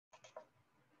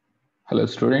Hello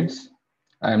students,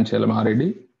 I am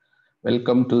Chelamareddy.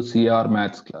 Welcome to CR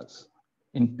Maths class.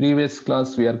 In previous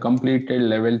class, we are completed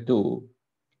level 2,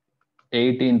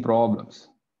 18 problems.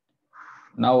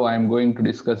 Now I am going to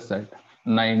discuss that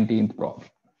 19th problem.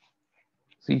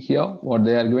 See here what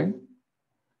they are given.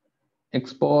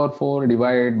 X power 4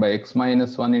 divided by x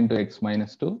minus 1 into x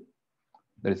minus 2,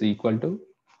 that is equal to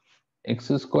x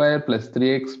square plus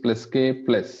 3x plus k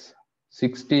plus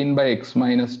 16 by x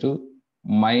minus 2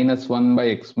 minus 1 by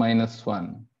x minus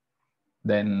 1,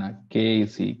 then k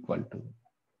is equal to.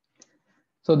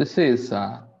 So this is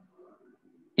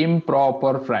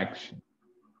improper fraction.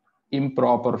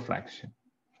 Improper fraction.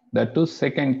 That too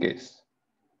second case.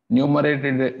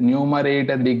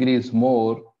 Numerator degree is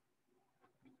more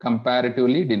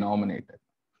comparatively denominator.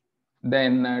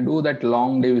 Then do that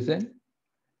long division.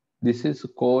 This is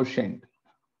quotient.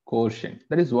 Quotient.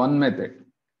 That is one method.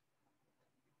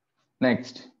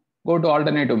 Next, go to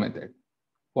alternative method.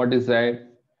 What is that?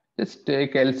 Just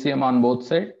take LCM on both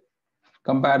sides.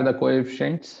 Compare the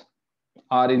coefficients,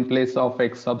 or in place of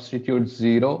x substitute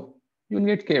 0, you will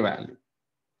get k value.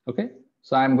 Okay,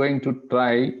 so I'm going to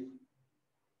try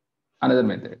another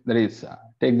method. That is,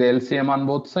 take the LCM on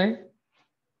both sides.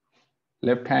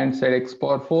 Left hand side x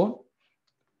power 4.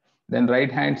 Then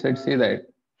right hand side, see that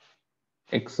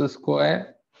x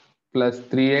square plus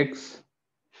 3x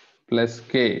plus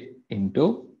k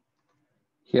into,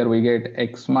 here we get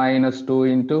x minus 2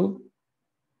 into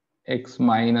x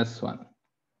minus 1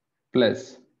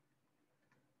 plus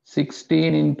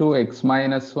 16 into x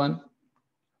minus 1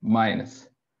 minus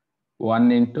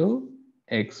 1 into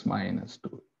x minus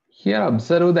 2. Here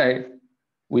observe that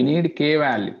we need k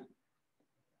value.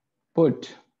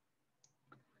 Put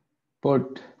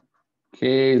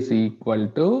k is equal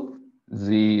to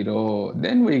 0.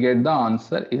 Then we get the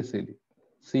answer easily.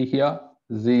 See here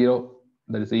 0,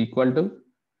 that is equal to,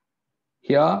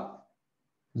 here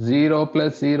 0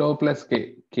 plus 0 plus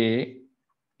k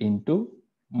into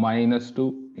minus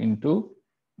 2 into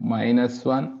minus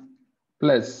 1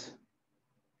 plus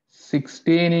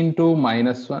 16 into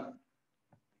minus 1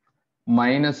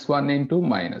 minus 1 into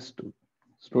minus 2.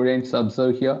 Students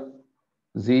observe here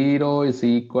 0 is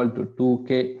equal to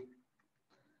 2k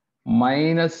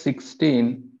minus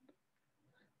 16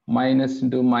 minus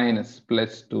into minus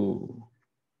plus 2.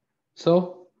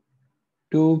 So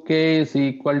 2k is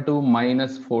equal to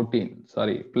minus 14,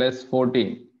 sorry, plus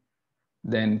 14.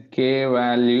 Then k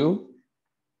value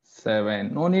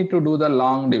 7. No need to do the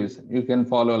long division. You can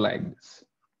follow like this.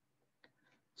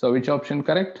 So which option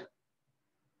correct?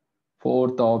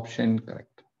 Fourth option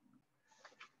correct.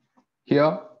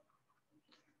 Here,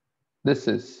 this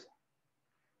is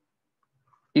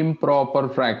improper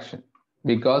fraction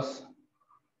because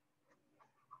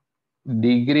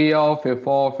degree of f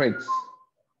of x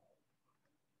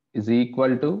is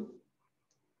equal to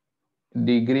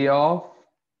degree of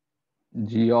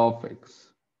g of x.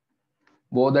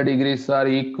 Both the degrees are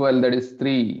equal, that is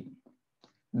 3.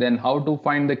 Then how to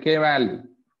find the k value?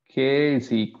 K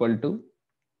is equal to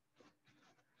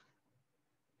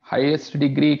highest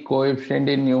degree coefficient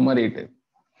in numerator,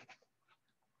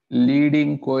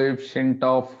 leading coefficient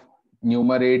of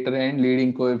numerator and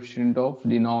leading coefficient of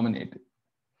denominator.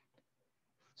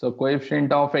 So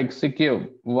coefficient of x cube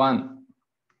 1,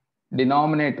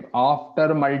 denominator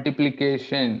after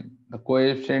multiplication, the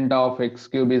coefficient of x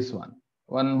cube is 1.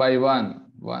 1 by 1,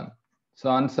 1. So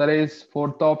answer is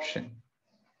fourth option.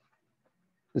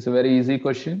 It's a very easy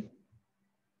question.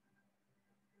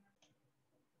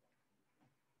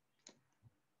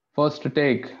 First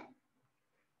take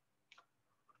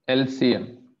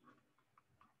LCM.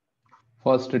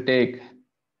 First take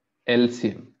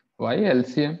LCM. Why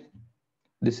LCM?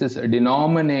 This is a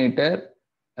denominator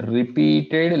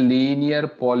repeated linear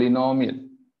polynomial.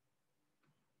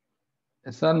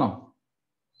 Yes or no?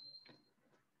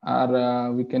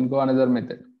 Or we can go another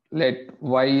method. Let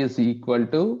y is equal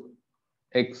to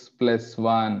x plus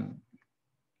 1.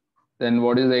 Then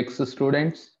what is x,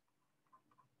 students?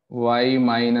 Y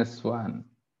minus 1.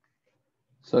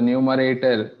 So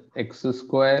numerator x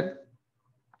square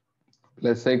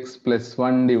plus x plus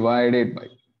 1 divided by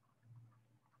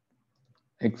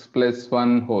x plus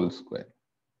 1 whole square.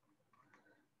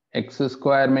 X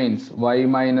square means y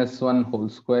minus 1 whole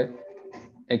square.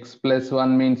 X plus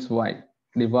 1 means y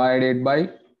divided by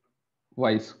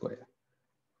y square.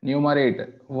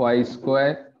 Numerator y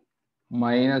square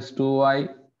minus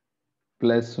 2y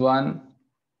plus 1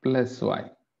 plus y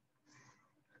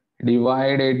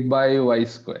divided by y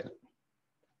square.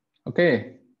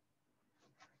 Okay.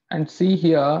 And see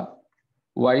here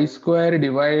y square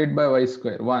divided by y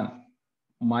square 1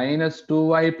 minus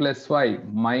 2y plus y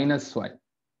minus y.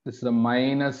 This is a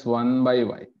minus 1 by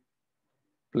y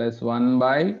plus 1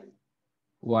 by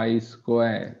y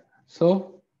square.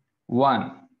 So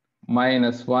 1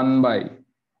 minus 1 by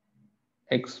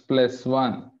x plus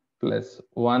 1 plus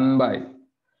 1 by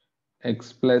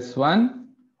x plus 1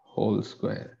 whole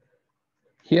square.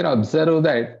 Here observe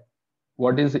that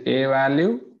what is a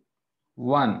value?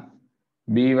 1,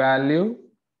 b value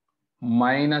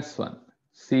minus 1,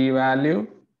 c value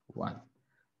 1.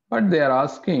 But they are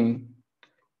asking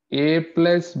a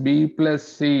plus b plus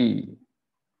c,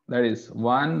 that is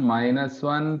 1 minus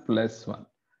 1 plus 1.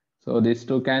 So these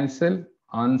two cancel.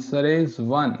 Answer is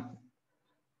 1.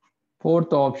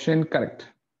 Fourth option correct.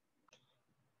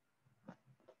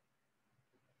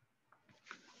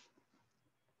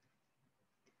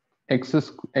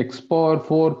 X power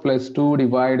 4 plus 2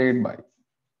 divided by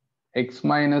x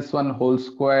minus 1 whole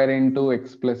square into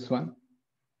x plus 1.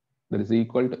 That is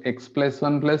equal to x plus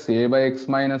 1 plus a by x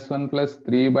minus 1 plus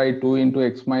 3 by 2 into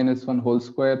x minus 1 whole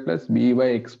square plus b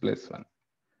by x plus 1.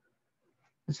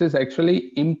 This is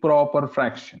actually improper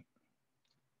fraction.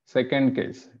 Second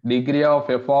case, degree of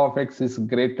f of x is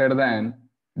greater than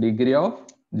degree of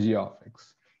g of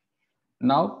x.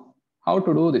 Now, how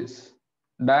to do this?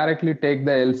 Directly take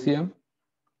the LCM.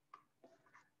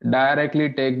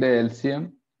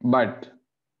 But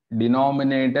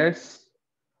denominators,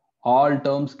 all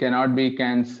terms cannot be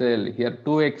cancelled. Here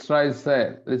 2 extra is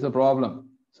there. There is a problem.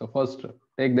 So first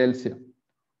take the LCM.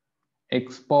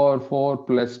 X power 4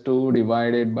 plus 2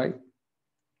 divided by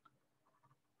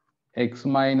x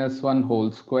minus 1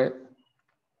 whole square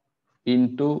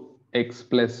into x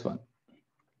plus 1.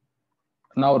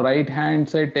 Now right hand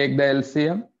side take the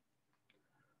LCM.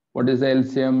 What is the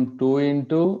LCM? 2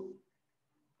 into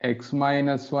x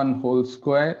minus 1 whole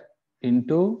square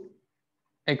into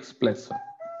x plus 1.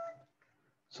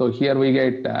 So here we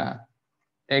get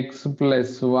x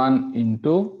plus 1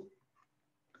 into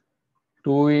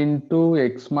 2 into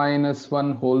x minus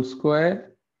 1 whole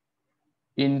square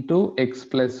into x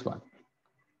plus 1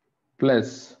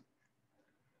 plus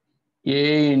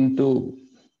a into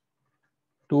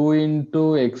 2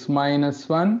 into x minus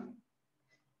 1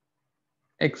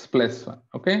 x plus 1,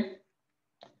 okay,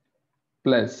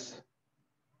 plus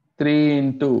 3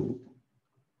 into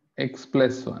x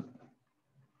plus 1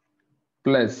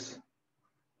 plus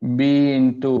b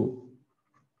into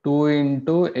 2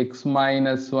 into x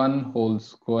minus 1 whole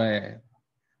square.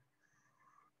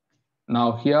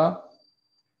 Now here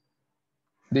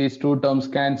these two terms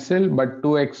cancel, but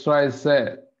 2 extra is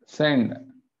there. Send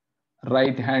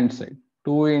right hand side.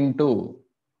 2 into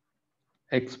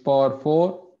x power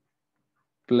 4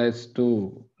 plus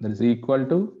 2, that is equal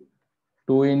to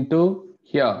 2 into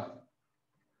here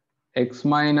x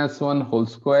minus 1 whole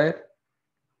square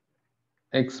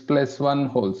x plus 1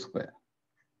 whole square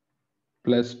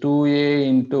plus 2a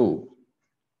into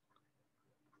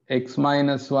x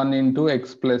minus 1 into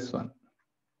x plus 1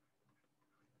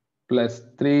 plus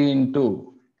 3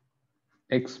 into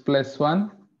x plus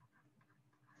 1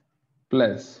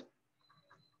 plus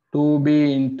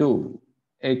 2b into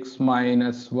x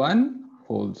minus 1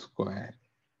 whole square.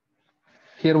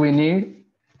 Here we need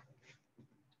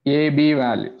a, b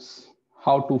values.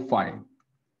 How to find?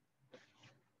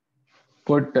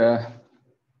 Put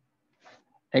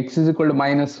x is equal to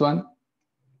minus 1.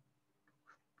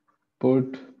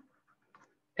 Put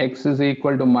x is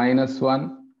equal to minus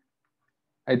 1.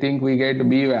 I think we get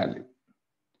b value.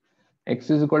 X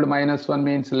is equal to minus 1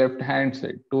 means left hand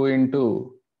side. 2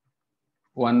 into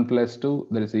 1 plus 2,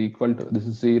 that is equal to, this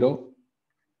is 0.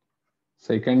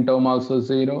 Second term also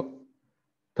 0.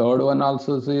 Third one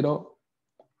also 0.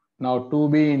 Now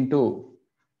 2b into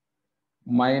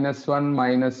minus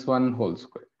 1 whole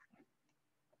square.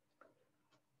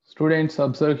 Students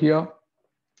observe here.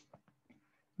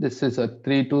 This is a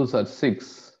 3 2s are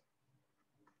 6.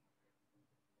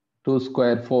 2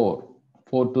 square 4.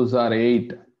 4 2s are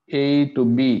 8. A to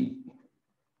B.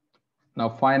 Now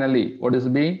finally, what is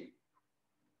B?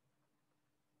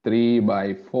 3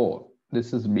 by 4.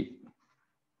 This is B.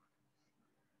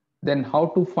 Then how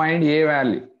to find A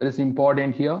value? That is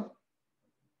important here.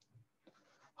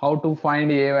 How to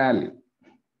find A value?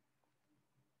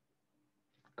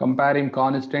 Comparing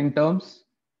constant terms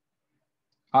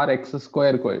or x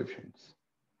square coefficients.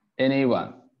 Any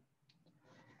one.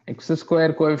 X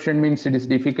square coefficient means it is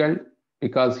difficult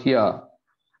because here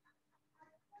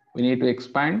we need to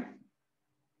expand.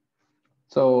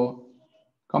 So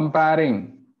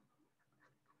comparing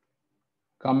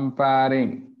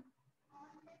constant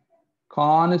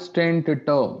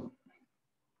term,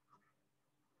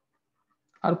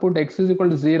 or put x is equal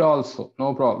to 0 also,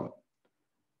 no problem.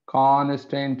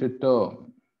 Constant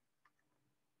term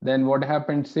Then what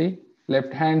happened? See,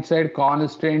 left hand side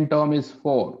constant term is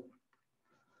 4.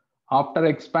 After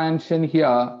expansion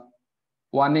here,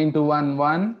 1 into 1,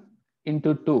 1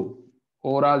 into 2,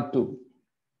 overall 2.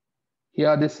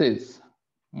 Here this is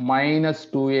minus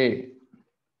 2a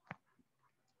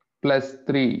plus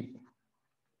 3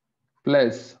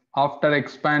 plus after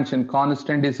expansion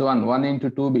constant is 1, 1 into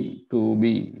 2b,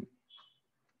 2b.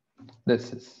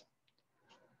 This is.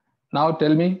 Now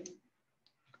tell me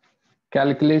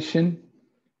calculation.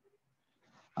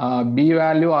 B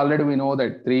value already we know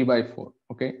that 3 by 4.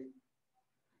 Okay.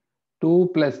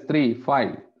 2 plus 3,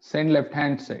 5. Send left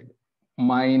hand side.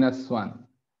 Minus 1.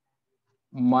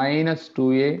 Minus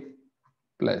 2a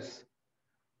plus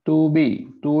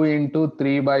 2b. 2 into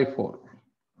 3 by 4.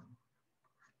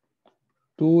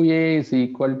 2a is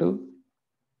equal to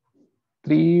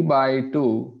 3 by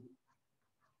 2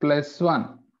 plus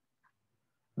 1.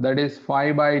 That is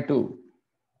 5 by 2.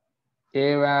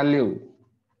 A value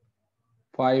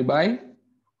 5 by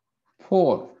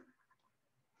 4.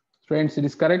 Friends, it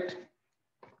is correct.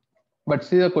 But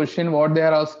see the question what they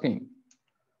are asking.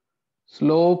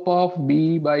 Slope of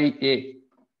b by a.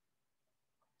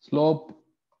 Slope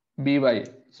b by a.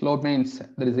 Slope means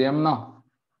there is m now.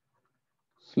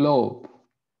 Slope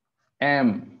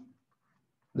m,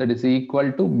 that is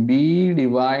equal to b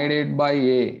divided by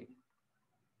a.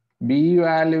 B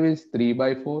value is 3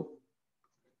 by 4.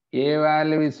 A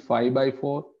value is 5 by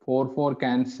 4. 4, 4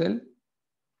 cancel.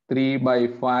 3 by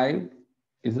 5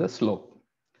 is the slope.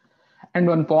 And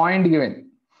one point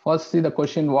given. First see the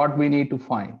question what we need to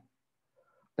find.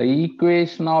 The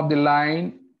equation of the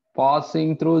line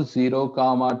passing through 0,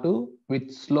 2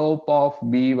 with slope of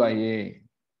b by a.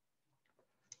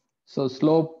 So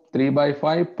slope 3 by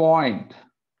 5 point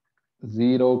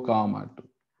 0, 2.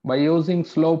 By using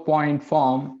slope point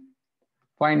form,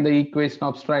 find the equation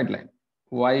of straight line.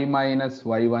 Y minus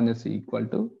y1 is equal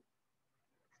to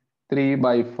 3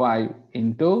 by 5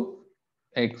 into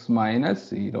x minus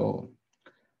 0.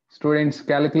 Students,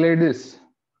 calculate this.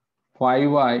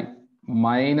 5y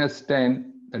minus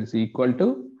 10, that is equal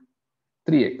to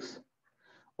 3x.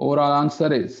 Overall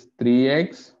answer is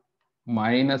 3x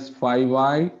minus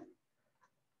 5y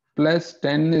plus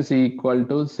 10 is equal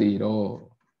to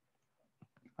 0.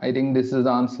 I think this is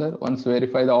the answer. Once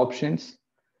verify the options.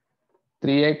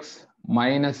 3x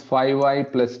minus 5y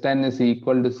plus 10 is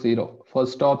equal to 0.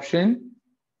 First option,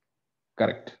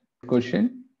 correct.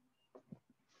 Question,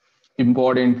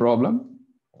 important problem.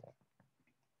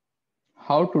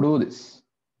 How to do this?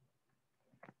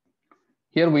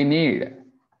 Here we need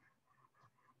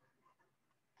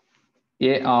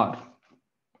AR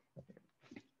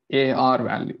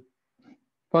value.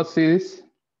 First is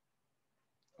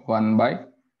 1 by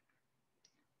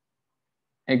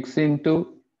x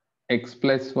into x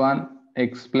plus 1,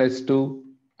 x plus 2,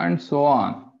 and so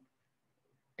on,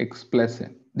 x plus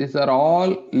n. These are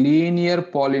all linear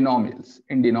polynomials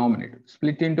in denominator.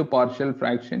 Split into partial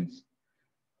fractions.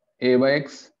 A by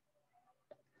x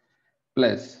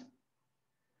plus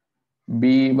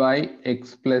b by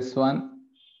x plus 1.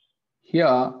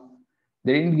 Here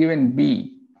they didn't given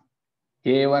b.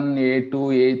 A1, A2,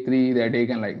 A3, they are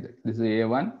taken like that. This is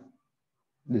A1.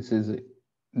 This is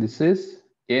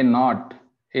A0,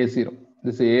 A0.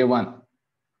 This is A1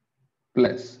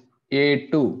 plus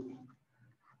A2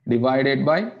 divided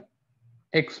by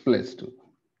x plus 2.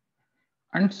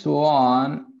 And so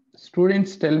on.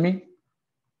 Students, tell me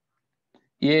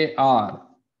AR,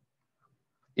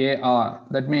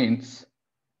 that means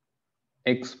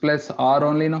x plus r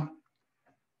only, no?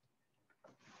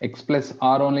 X plus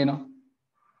r only, no?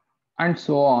 And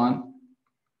so on,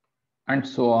 and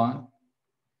so on.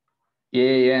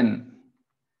 AN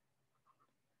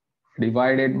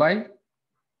divided by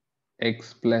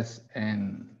x plus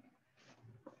n.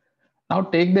 Now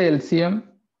take the LCM.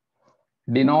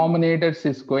 Denominators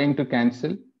is going to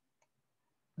cancel.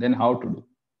 Then how to do?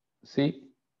 See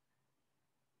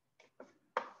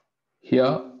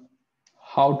here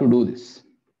how to do this.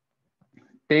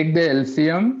 Take the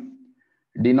LCM.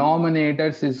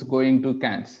 Denominators is going to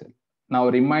cancel. Now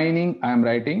remaining I am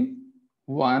writing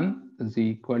 1 is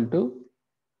equal to,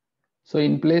 so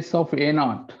in place of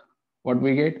A0, what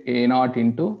we get? A0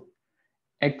 into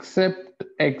except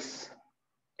x,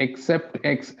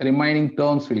 remaining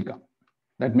terms will come.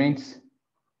 That means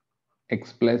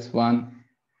x plus 1,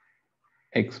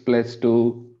 x plus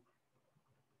 2,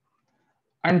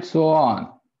 and so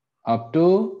on up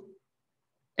to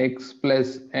x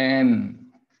plus n.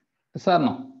 Yes or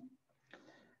no?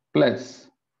 Plus,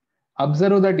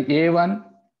 observe that A1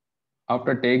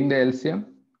 after taking the LCM,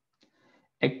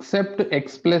 except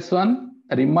x plus 1,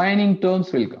 remaining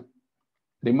terms will come.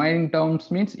 Remaining terms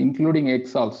means including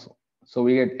x also. So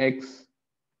we get x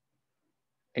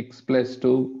plus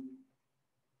 2,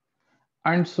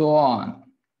 and so on,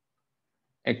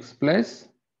 x plus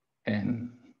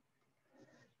n,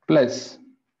 plus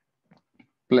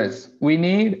we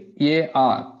need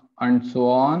AR, and so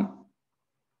on,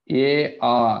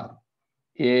 AR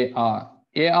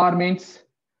means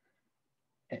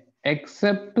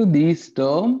except these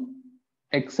term,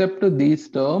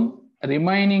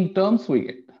 remaining terms we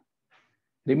get.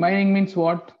 Remaining means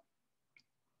what?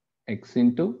 X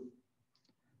into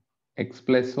x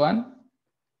plus 1,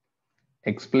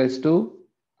 x plus 2,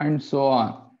 and so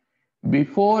on.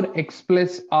 Before x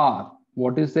plus r,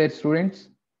 what is there, students?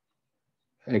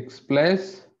 X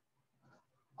plus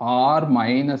r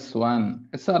minus 1.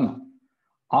 Yes or no?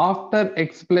 After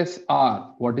x plus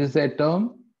r, what is that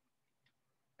term?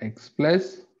 X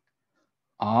plus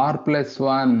r plus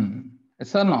 1.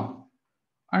 Yes or no?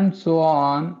 And so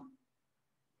on,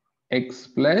 x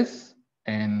plus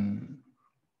n,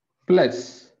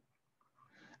 plus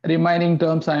remaining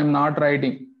terms I am not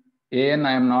writing. An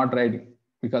I am not writing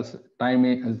because time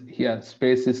is here,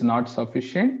 space is not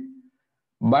sufficient.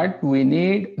 But we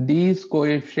need these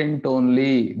coefficient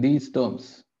only, these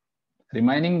terms.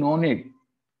 Remaining no need.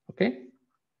 Okay,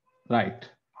 right.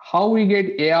 How we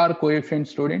get AR coefficient,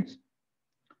 students?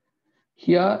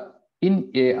 Here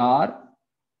in AR,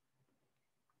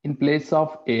 in place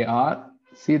of AR,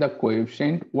 see the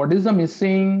coefficient. What is the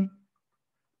missing?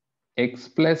 X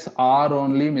plus R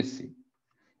only missing.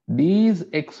 These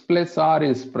x plus R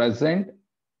is present,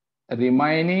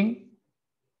 remaining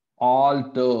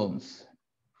all terms.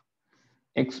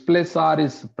 X plus R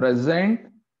is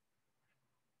present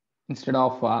instead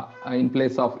of in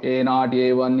place of A0,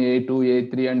 A1, A2,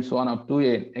 A3, and so on up to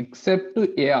A, except to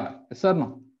AR. Yes or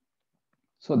no?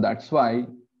 So that's why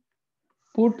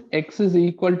put x is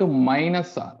equal to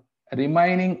minus R.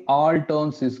 Remaining all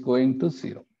terms is going to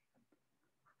 0.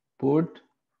 Put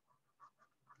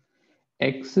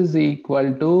x is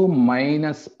equal to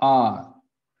minus R.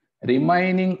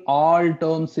 Remaining all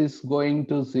terms is going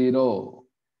to 0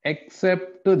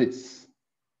 except to this.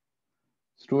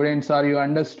 Students, are you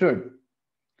understood?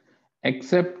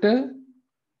 Except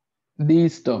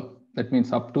these terms. That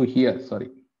means up to here, sorry.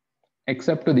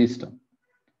 Except to this term.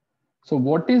 So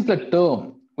what is the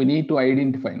term we need to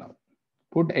identify now?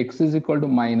 Put x is equal to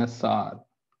minus R.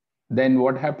 Then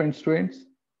what happens, students?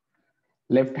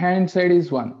 Left hand side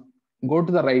is 1. Go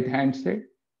to the right hand side.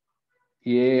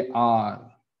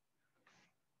 AR.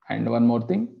 And one more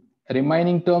thing.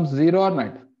 Remaining terms 0 or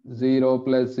not? 0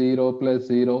 plus 0 plus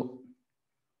 0.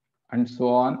 And so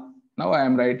on. Now I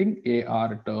am writing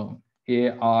AR term.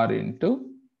 AR into,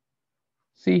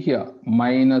 see here,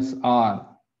 minus R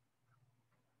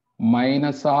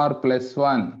plus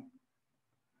 1.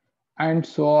 And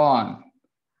so on.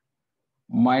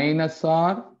 Minus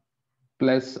R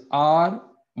plus R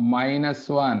minus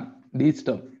 1. These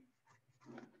terms.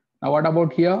 Now what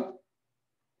about here?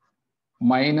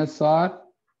 Minus R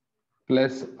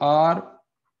plus R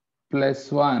plus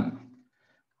 1.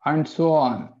 And so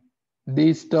on.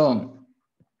 This term.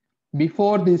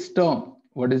 Before this term,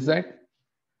 what is that?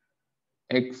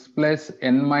 X plus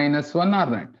n minus 1 or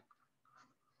not?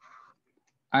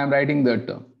 I am writing that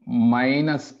term.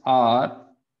 Minus R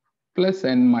plus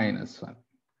n minus 1.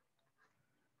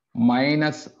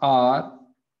 Minus R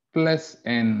plus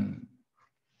n.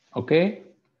 Okay.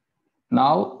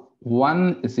 Now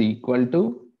 1 is equal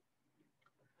to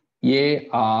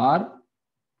AR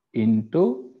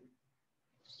into,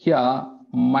 here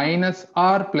minus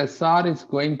R plus R is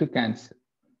going to cancel.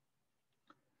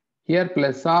 Here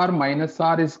plus R minus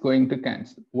R is going to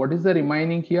cancel. What is the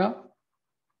remaining here?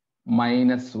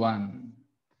 Minus 1.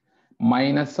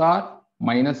 Minus R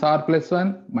plus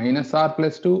 1, minus R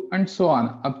plus 2, and so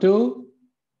on up to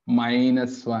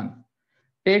minus 1.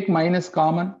 Take minus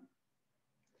common.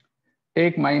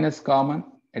 Take minus common.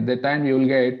 At that time you will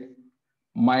get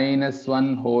minus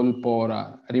 1 whole power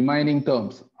R. Remaining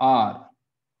terms R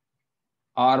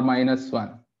minus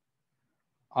 1,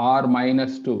 R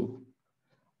minus 2,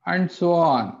 and so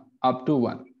on up to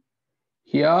 1.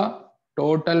 Here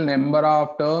total number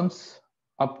of terms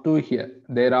up to here.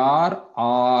 There are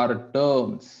R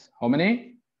terms. How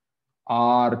many?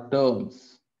 R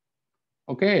terms.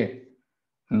 Okay.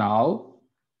 Now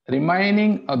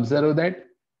remaining, observe that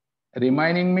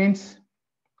remaining means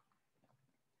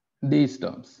these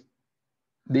terms.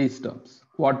 These terms.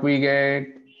 What we get?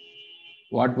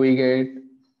 What we get?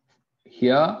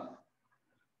 Here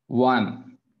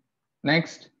 1.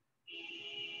 Next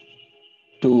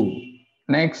 2.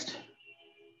 Next,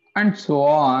 and so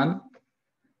on.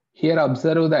 Here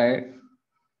observe that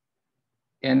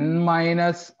n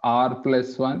minus r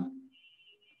plus 1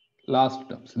 last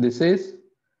terms. This is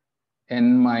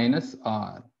n minus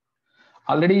r.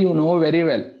 Already you know very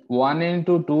well 1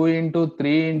 into 2 into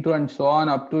 3 into and so on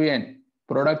up to n.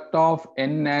 Product of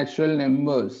n natural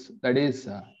numbers, that is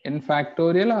n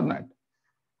factorial or not?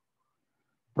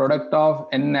 Product of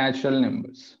n natural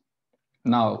numbers.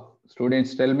 Now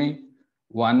students tell me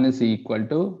 1 is equal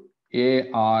to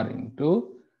ar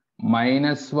into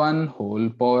minus 1 whole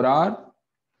power r.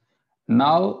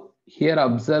 Now here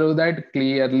observe that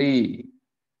clearly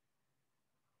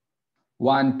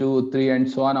 1, 2, 3 and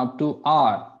so on up to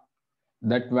r.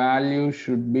 That value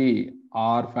should be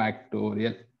r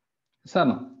factorial.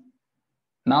 So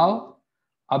now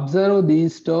observe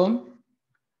these terms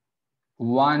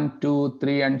 1, 2,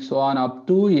 3 and so on up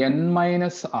to n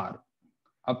minus r.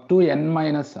 Up to n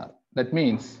minus r. That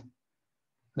means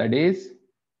that is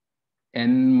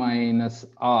n minus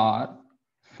r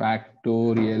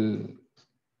factorial.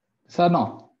 So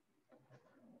now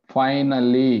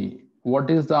finally, what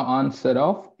is the answer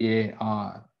of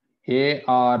AR?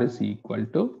 AR is equal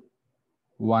to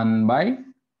 1 by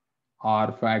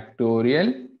r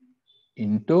factorial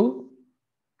into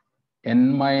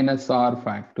n minus r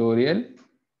factorial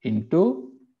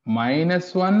into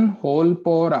minus 1 whole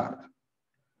power r.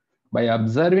 By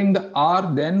observing the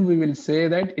r, then we will say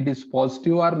that it is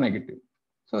positive or negative.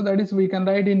 So that is, we can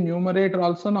write in numerator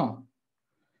also now.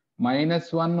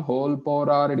 Minus 1 whole power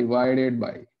r divided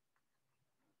by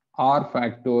r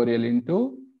factorial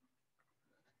into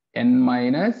n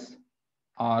minus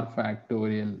r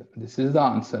factorial. This is the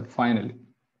answer finally.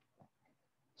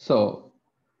 So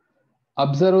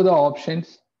observe the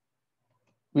options.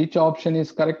 Which option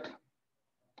is correct?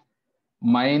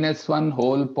 Minus 1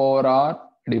 whole power r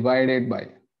divided by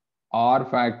r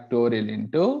factorial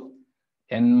into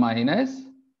n minus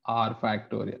r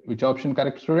factorial. Which option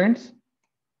correct, students?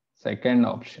 Second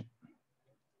option.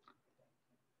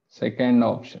 Second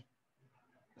option.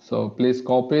 So please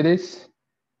copy this.